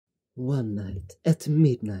One night at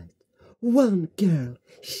midnight, one girl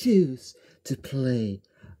chose to play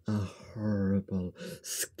a horrible,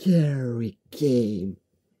 scary game.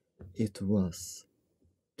 It was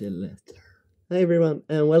the letter. Hi everyone,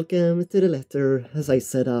 and welcome to the letter. As I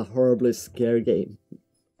said, a horribly scary game.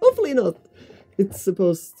 Hopefully not. It's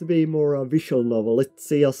supposed to be more a visual novel. It's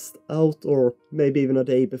just out, or maybe even a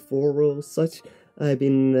day before or such. I've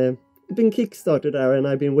been kickstarted there, and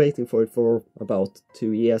I've been waiting for it for about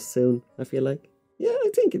 2 years soon, I feel like. Yeah, I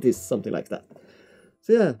think it is something like that.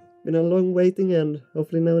 So yeah, been a long waiting, and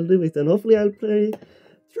hopefully now I'll do it, and hopefully I'll play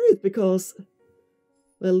through it, because,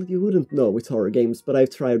 well, you wouldn't know with horror games, but I've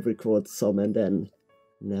tried to record some and then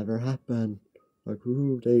never happened. Like,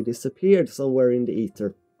 ooh, they disappeared somewhere in the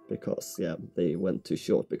ether, because, yeah, they went too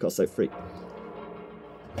short, because I freaked.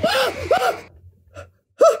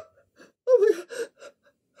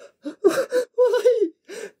 Why?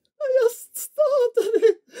 I just started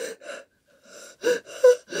it.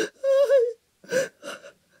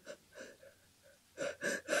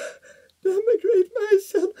 The Emigrate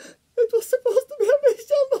Mansion. It was supposed to be a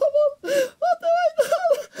visual novel. What do I know?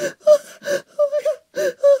 Oh my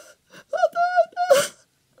god. What do I know?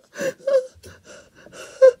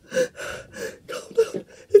 Calm down.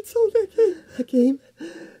 It's only a game. A game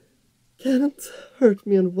can't hurt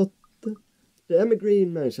me. And what the Emigrate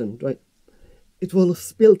Mansion, right? It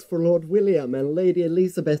was built for Lord William and Lady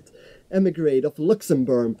Elizabeth Emigrate of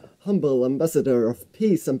Luxembourg, humble ambassador of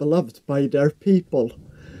peace and beloved by their people.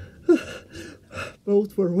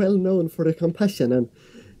 Both were well known for their compassion and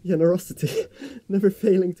generosity, never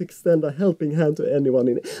failing to extend a helping hand to anyone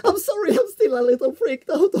in it. I'm sorry, I'm still a little freaked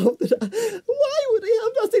out after that. Why would they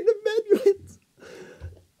have that in the menu?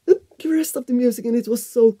 The rest of the music, and it was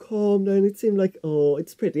so calm, and it seemed like, oh,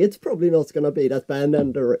 it's pretty. It's probably not gonna be that bad,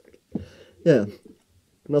 and yeah,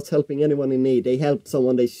 not helping anyone in need. They helped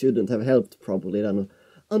someone they shouldn't have helped, probably, then,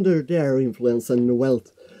 under their influence and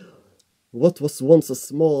wealth. What was once a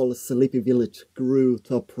small, sleepy village grew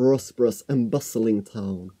to a prosperous and bustling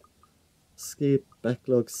town. Skip,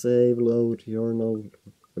 backlog, save, load, journal,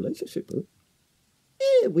 relationship.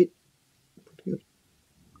 Yeah, pretty good.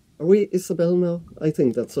 Are we Isabel now? I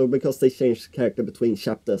think that's so, because they changed character between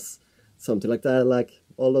chapters. Something like that, like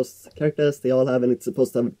all those characters, they all have, and it's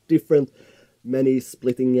supposed to have different, many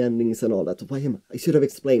splitting endings and all that. I should have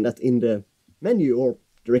explained that in the menu, or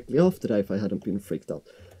directly after that, if I hadn't been freaked out.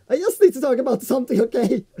 I just need to talk about something,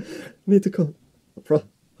 okay? Need to come.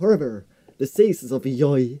 However, the seasons of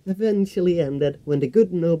joy eventually ended when the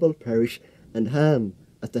good noble perished and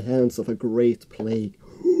at the hands of a great plague.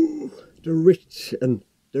 The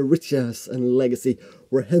riches and legacy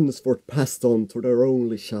were henceforth passed on to their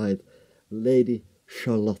only child, Lady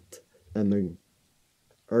Charlotte Ermengarde?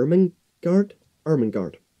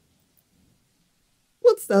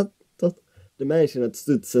 What's that? The mansion had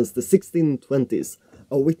stood since the 1620s,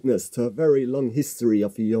 a witness to a very long history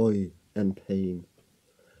of joy and pain.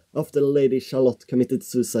 After Lady Charlotte committed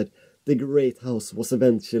suicide, the great house was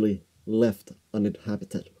eventually left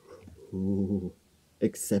uninhabited. Ooh,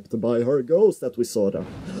 except by her ghost that we saw there.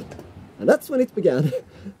 And that's when it began.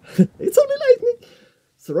 It's only lightning.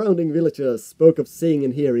 Surrounding villagers spoke of seeing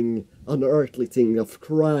and hearing unearthly things, of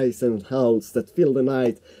cries and howls that filled the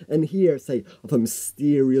night, and hearsay of a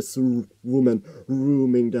mysterious woman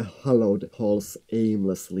roaming the hallowed halls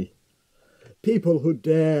aimlessly. People who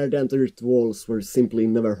dared enter its walls were simply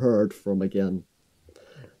never heard from again.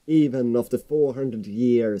 Even after 400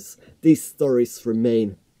 years, these stories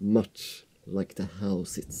remain much like the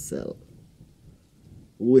house itself.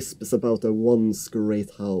 Whispers about a once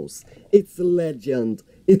great house, its legend,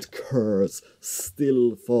 its curse,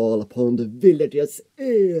 still fall upon the villagers'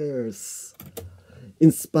 ears.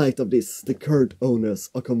 In spite of this, the current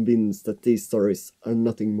owners are convinced that these stories are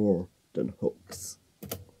nothing more than hoax.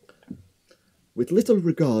 With little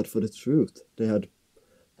regard for the truth, they had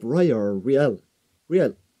Briar Realty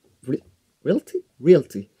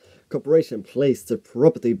Corporation placed their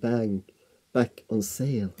property back on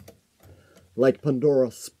sale. Like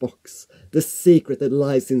Pandora's box, the secret that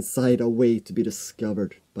lies inside await to be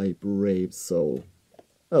discovered by a brave soul.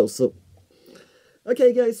 Oh, so...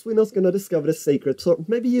 Okay, guys, we're not gonna discover the secret, so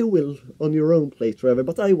maybe you will on your own playthrough,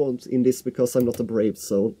 but I won't in this because I'm not a brave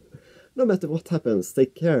soul. No matter what happens,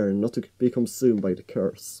 take care not to be consumed by the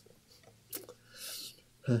curse.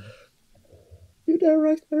 You there,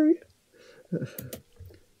 right, Mary?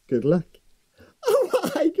 Good luck.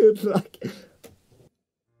 Oh my, good luck!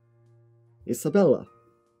 Isabella.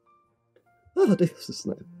 Ah, this is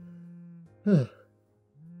nice. Hello?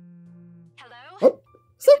 Oh,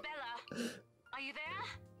 so Isabella? Are you there?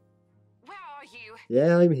 Where are you?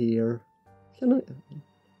 yeah, I'm here. Can I...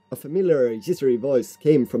 A familiar, jittery voice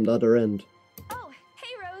came from the other end. Oh,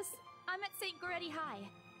 hey Rose. I'm at St. Goretti High.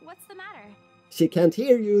 What's the matter? She can't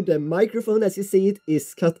hear you. The microphone, as you see it,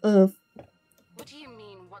 is cut off. What do you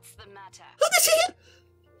mean, what's the matter? How did she hear?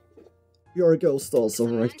 You're a ghost also,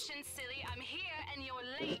 right? Silly, I'm here and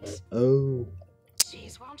you're late. Oh.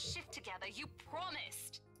 Jeez, we're on shift together, you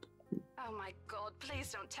promised. Oh my god,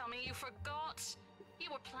 please don't tell me you forgot. You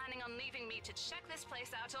were planning on leaving me to check this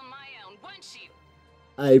place out on my own, weren't you?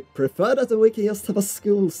 I prefer that we can just have a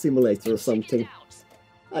school simulator or something.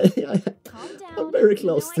 Calm down. I'm very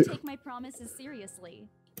close to. to. I take my promises seriously.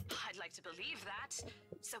 I'd like to believe that.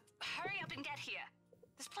 So hurry up and get here.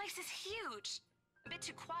 This place is huge. A bit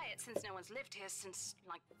too quiet since no one's lived here since,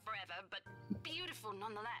 like, forever, but beautiful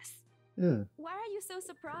nonetheless. Yeah. Why are you so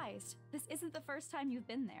surprised? This isn't the first time you've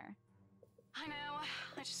been there. I know.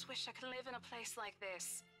 I just wish I could live in a place like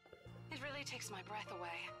this. It really takes my breath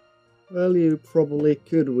away. Well, you probably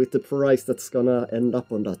could with the price that's gonna end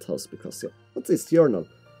up on that house, because, yeah. What's this journal?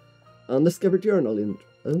 Undiscovered journal in...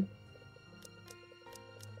 Oh?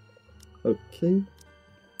 Okay.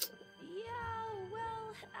 Yeah,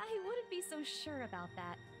 well, I wouldn't be so sure about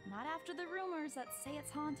that. Not after the rumors that say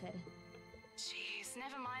it's haunted. Jeez,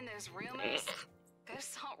 never mind those rumors.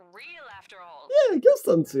 Ghosts aren't real after all. Yeah, ghosts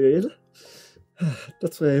aren't real.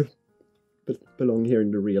 That's why I belong here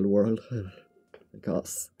in the real world.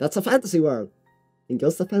 Because that's a fantasy world. And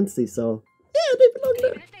ghosts are fantasy, so... Yeah, they belong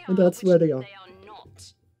there. And that's where they are. They are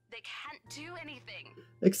not. They can't do anything.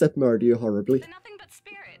 Except murder you horribly. They're nothing but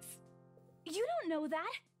spirits. You don't know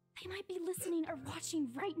that. They might be listening or watching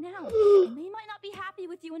right now. And they might not be happy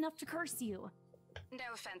with you enough to curse you. No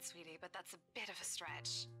offense, sweetie, but that's a bit of a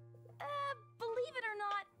stretch. Believe it or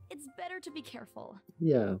not, it's better to be careful.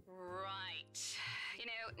 Yeah. Right. You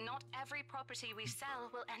know, not every property we sell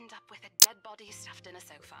will end up with a dead body stuffed in a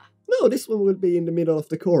sofa. No, this one will be in the middle of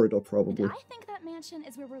the corridor, probably. And I think that mansion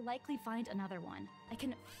is where we'll likely find another one. I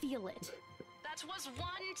can feel it. That was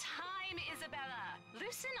one time, Isabella.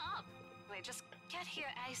 Loosen up. Wait, just get here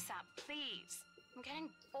ASAP, please. I'm getting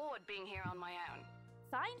bored being here on my own.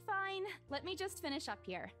 Fine, fine. Let me just finish up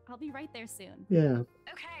here. I'll be right there soon. Yeah.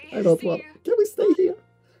 Okay, I don't see want... you. Can we stay here?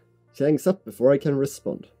 She hangs up before I can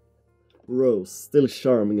respond. Rose, still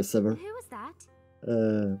charming as ever. Who was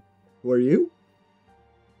that? Who are you?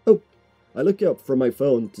 Oh, I look up from my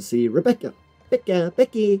phone to see Rebecca.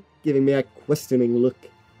 Becky, giving me a questioning look.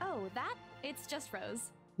 Oh, that? It's just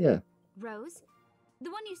Rose. Yeah. Rose?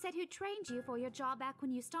 The one you said who trained you for your job back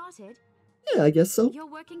when you started? Yeah, I guess so. You're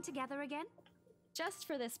working together again? Just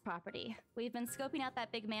for this property. We've been scoping out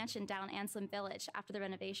that big mansion down Anselm Village after the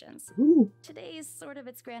renovations. Ooh. Today's sort of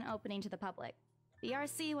its grand opening to the public. The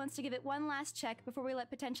RC wants to give it one last check before we let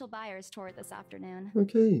potential buyers tour it this afternoon.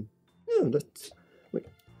 Okay. Yeah, that's... Wait.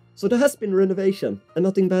 So there has been renovation, and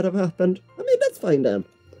nothing bad have happened? I mean, that's fine then.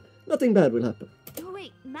 Nothing bad will happen. Oh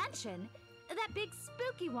wait, mansion? That big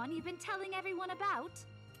spooky one you've been telling everyone about?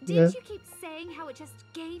 Yeah. Didn't you keep saying how it just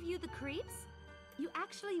gave you the creeps? You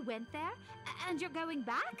actually went there? And you're going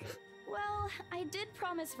back? Well, I did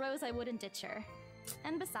promise Rose I wouldn't ditch her.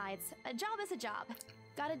 And besides, a job is a job.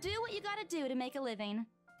 Gotta do what you gotta do to make a living.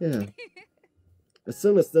 Yeah. As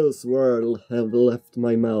soon as those words have left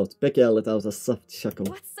my mouth, Becky let out a soft chuckle.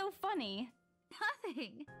 What's so funny?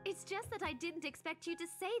 Nothing. It's just that I didn't expect you to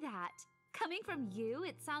say that. Coming from you,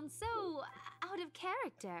 it sounds so out of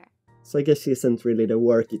character. So I guess she isn't really the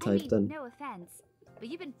worky I type mean, then. no offense, but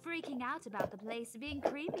you've been freaking out about the place being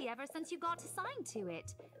creepy ever since you got assigned to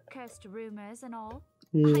it. Cursed rumors and all.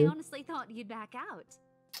 I Yeah. honestly thought you'd back out.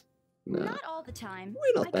 Nah. Not all the time.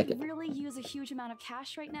 We're not I backing. could really use a huge amount of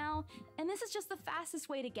cash right now, and this is just the fastest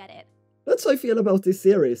way to get it. That's how I feel about this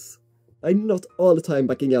series. I'm not all the time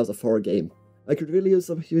backing out of horror game. I could really use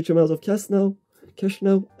a huge amount of cash now,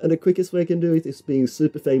 and the quickest way I can do it is being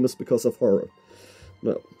super famous because of horror.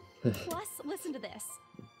 No. Plus, listen to this.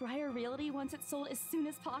 Briar Realty wants it sold as soon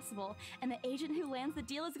as possible, and the agent who lands the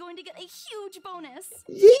deal is going to get a huge bonus.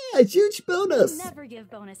 Yeah, huge bonus! Never give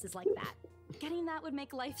bonuses like that. Getting that would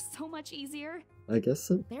make life so much easier. I guess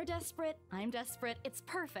so. They're desperate, I'm desperate, it's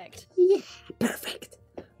perfect. Yeah, perfect.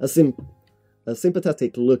 A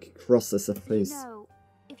sympathetic look crosses her face. You know,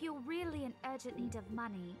 if you're really in urgent need of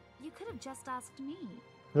money, you could have just asked me.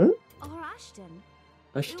 Huh? Or Ashton.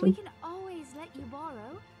 We Ashton? can always let you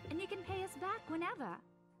borrow, and you can pay us back whenever.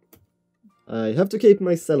 I have to keep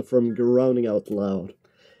myself from groaning out loud.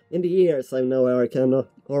 In the years I know her, I can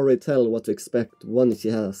already tell what to expect once she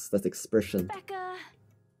has that expression. Becca!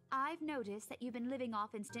 I've noticed that you've been living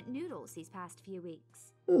off instant noodles these past few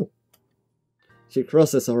weeks. Oh. She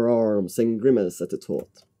crosses her arms and grimaces at the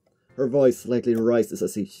thought. Her voice slightly rises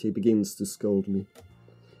as if she begins to scold me.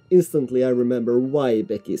 Instantly I remember why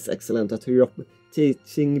Becky is excellent at her job,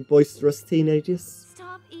 teaching boisterous teenagers.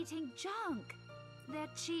 Stop eating junk. They're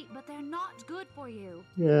cheap, but they're not good for you.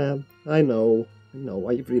 Yeah, I know,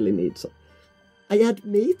 I really need some. I add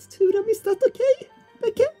meat to them, is that okay?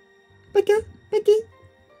 Becca? Becky?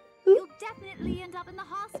 You'll definitely end up in the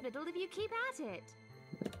hospital if you keep at it.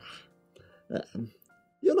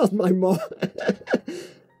 You're not my mom.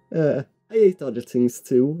 I eat other things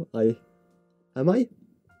too. Am I?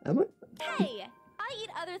 Hey, I eat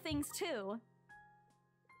other things too.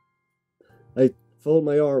 I fold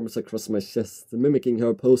my arms across my chest, mimicking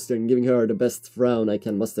her posture and giving her the best frown I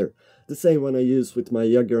can muster. The same one I use with my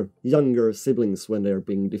younger siblings when they're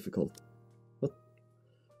being difficult. What?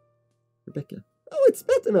 Rebecca? Oh, it's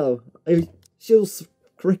better now. I chose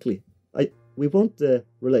correctly. We want the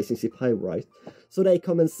relationship high, right? So they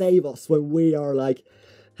come and save us when we are like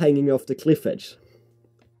hanging off the cliff edge.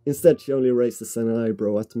 Instead, she only raises an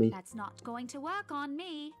eyebrow at me. That's not going to work on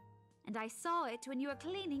me. And I saw it when you were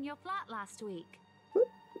cleaning your flat last week. What?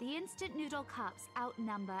 The instant noodle cups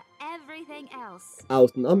outnumber everything else.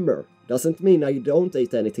 Outnumber doesn't mean I don't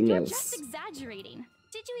eat anything You're else. just exaggerating.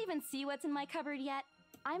 Did you even see what's in my cupboard yet?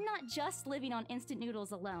 I'm not just living on instant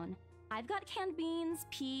noodles alone. I've got canned beans,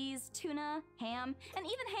 peas, tuna, ham, and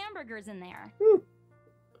even hamburgers in there.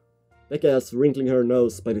 Becca is wrinkling her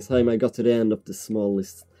nose by the time I got to the end of the small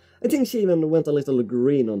list. I think she even went a little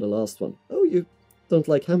green on the last one. Oh, you don't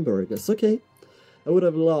like hamburgers? Okay. I would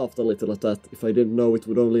have laughed a little at that if I didn't know it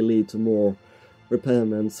would only lead to more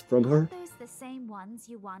repayments from her. Aren't those the same ones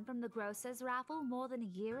you won from the grocer's raffle more than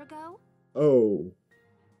a year ago? Oh.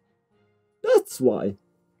 That's why.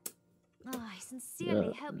 Oh, I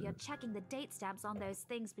sincerely hope you're checking the date stamps on those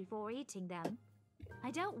things before eating them.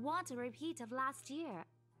 I don't want a repeat of last year.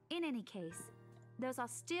 In any case, those are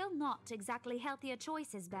still not exactly healthier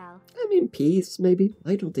choices, Belle. I mean, peas, maybe.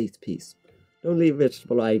 I don't eat peas. The only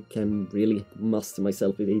vegetable I can really master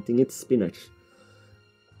myself with eating is spinach.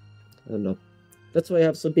 I don't know. That's why I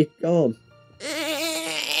have so big arm.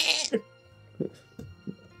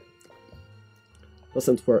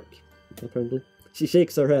 Doesn't work, apparently. She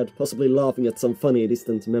shakes her head, possibly laughing at some funny,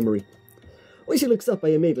 distant memory. When she looks up, I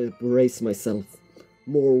immediately brace myself.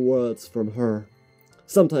 More words from her.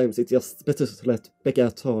 Sometimes it's just better to let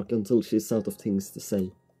Becca talk until she's out of things to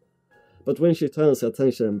say. But when she turns her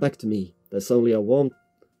attention back to me, there's only a warmth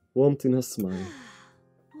in her smile.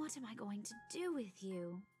 What am I going to do with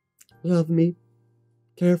you? Love me.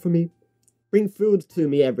 Care for me. Bring food to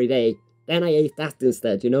me every day. Then I eat that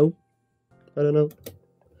instead, you know? I don't know.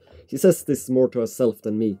 She says this more to herself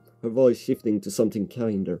than me, her voice shifting to something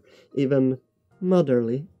kinder, even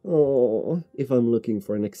motherly. Oh, if I'm looking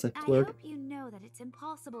for an exact word. I hope you know that it's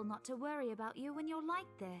impossible not to worry about you when you're like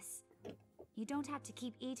this. You don't have to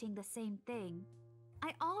keep eating the same thing.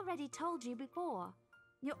 I already told you before.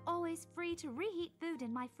 You're always free to reheat food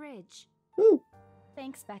in my fridge. Oh.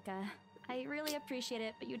 Thanks, Becca. I really appreciate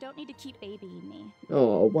it, but you don't need to keep babying me.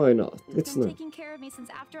 Oh, why not? You've been taking care of me since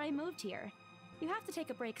after I moved here. You have to take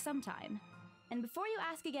a break sometime. And before you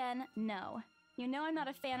ask again, no. You know I'm not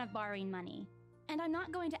a fan of borrowing money. And I'm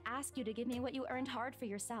not going to ask you to give me what you earned hard for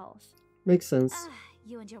yourself. Makes sense.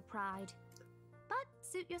 You and your pride. But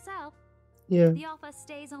suit yourself. Yeah. The offer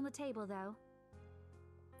stays on the table, though.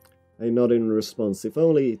 I nod in response, if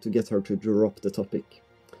only to get her to drop the topic.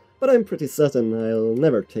 But I'm pretty certain I'll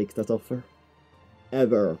never take that offer.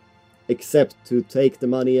 Ever. Except to take the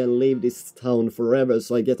money and leave this town forever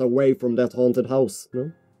so I get away from that haunted house.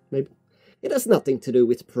 No? Maybe? It has nothing to do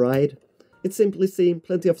with pride. It's simply seen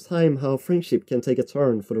plenty of time how friendship can take a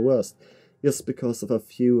turn for the worst, just because of a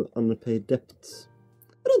few unpaid debts.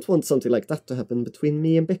 I don't want something like that to happen between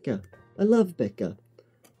me and Becca. I love Becca.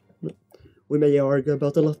 We may argue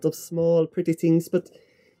about a lot of small, pretty things, but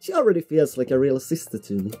she already feels like a real sister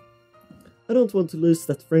to me. I don't want to lose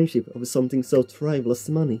that friendship over something so trivial as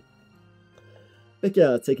money.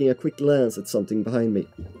 Becca taking a quick glance at something behind me.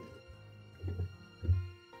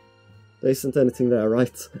 There isn't anything there,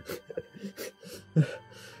 right?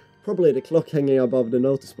 Probably the clock hanging above the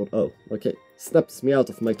notice board. Oh, okay. Snaps me out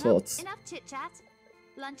of my thoughts. Enough chit-chat.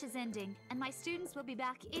 Lunch is ending, and my students will be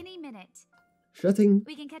back any minute. Shutting.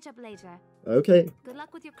 We can catch up later. Okay. Good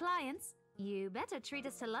luck with your clients. You better treat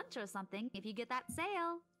us to lunch or something if you get that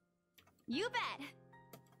sale. You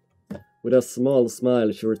bet! With a small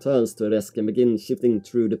smile, she returns to her desk and begins shifting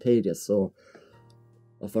through the pages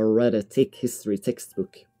of a rather thick history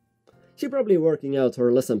textbook. She's probably working out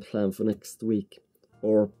her lesson plan for next week.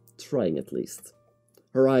 Or trying at least.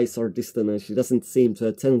 Her eyes are distant and she doesn't seem too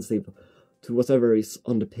attentive to whatever is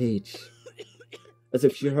on the page. As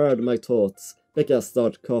if she heard my thoughts, Becca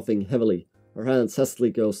starts coughing heavily, Her hand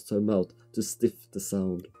hastily goes to her mouth to stiff the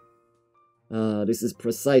sound. This is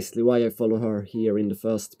precisely why I follow her here in the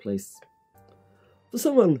first place. For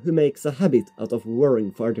someone who makes a habit out of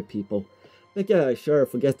worrying for other people, Becca sure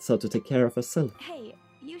forgets how to take care of herself. Hey,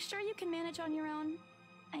 you sure you can manage on your own?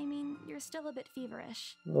 I mean, you're still a bit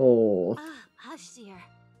feverish. Oh. Hush, dear.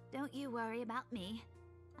 Don't you worry about me.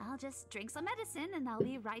 I'll just drink some medicine and I'll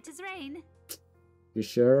be right as rain. You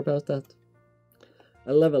sure about that?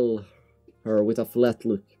 I level her with a flat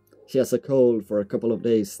look. She has a cold for a couple of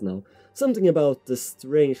days now. Something about the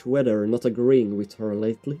strange weather not agreeing with her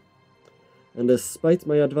lately. And despite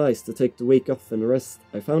my advice to take the week off and rest,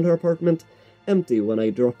 I found her apartment empty when I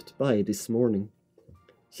dropped by this morning.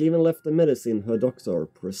 She even left the medicine her doctor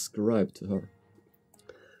prescribed to her.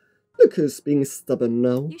 Look who's being stubborn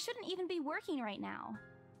now. You shouldn't even be working right now.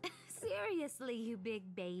 Seriously, you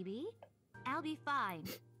big baby. I'll be fine.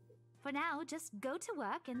 For now, just go to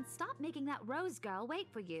work and stop making that Rose girl wait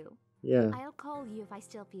for you. Yeah. I'll call you if I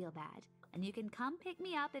still feel bad, and you can come pick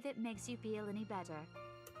me up if it makes you feel any better.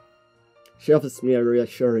 She offers me a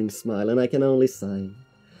reassuring smile, and I can only sigh.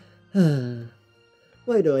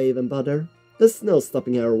 Why do I even bother? There's no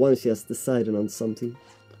stopping her once she has decided on something.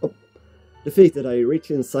 Oh, defeated, I reach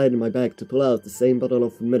inside my bag to pull out the same bottle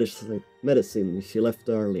of medicine she left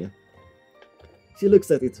earlier. She looks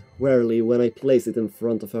at it warily when I place it in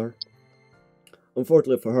front of her.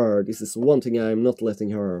 Unfortunately for her, this is one thing I am not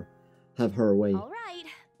letting her have her way. Alright,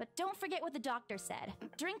 but don't forget what the doctor said.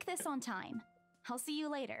 Drink this on time. I'll see you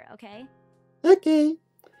later, okay? Okay.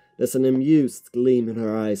 There's an amused gleam in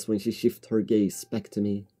her eyes when she shifts her gaze back to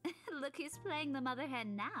me. Look who's playing the mother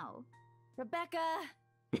hen now. Rebecca!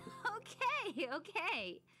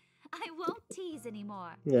 Okay. I won't tease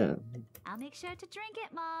anymore. Yeah. I'll make sure to drink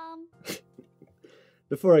it, Mom.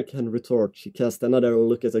 Before I can retort, she casts another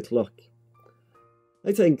look at the clock.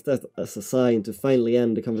 I take that as a sign to finally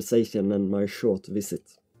end the conversation and my short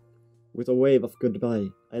visit. With a wave of goodbye,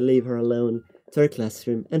 I leave her alone to her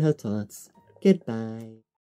classroom and her thoughts. Goodbye.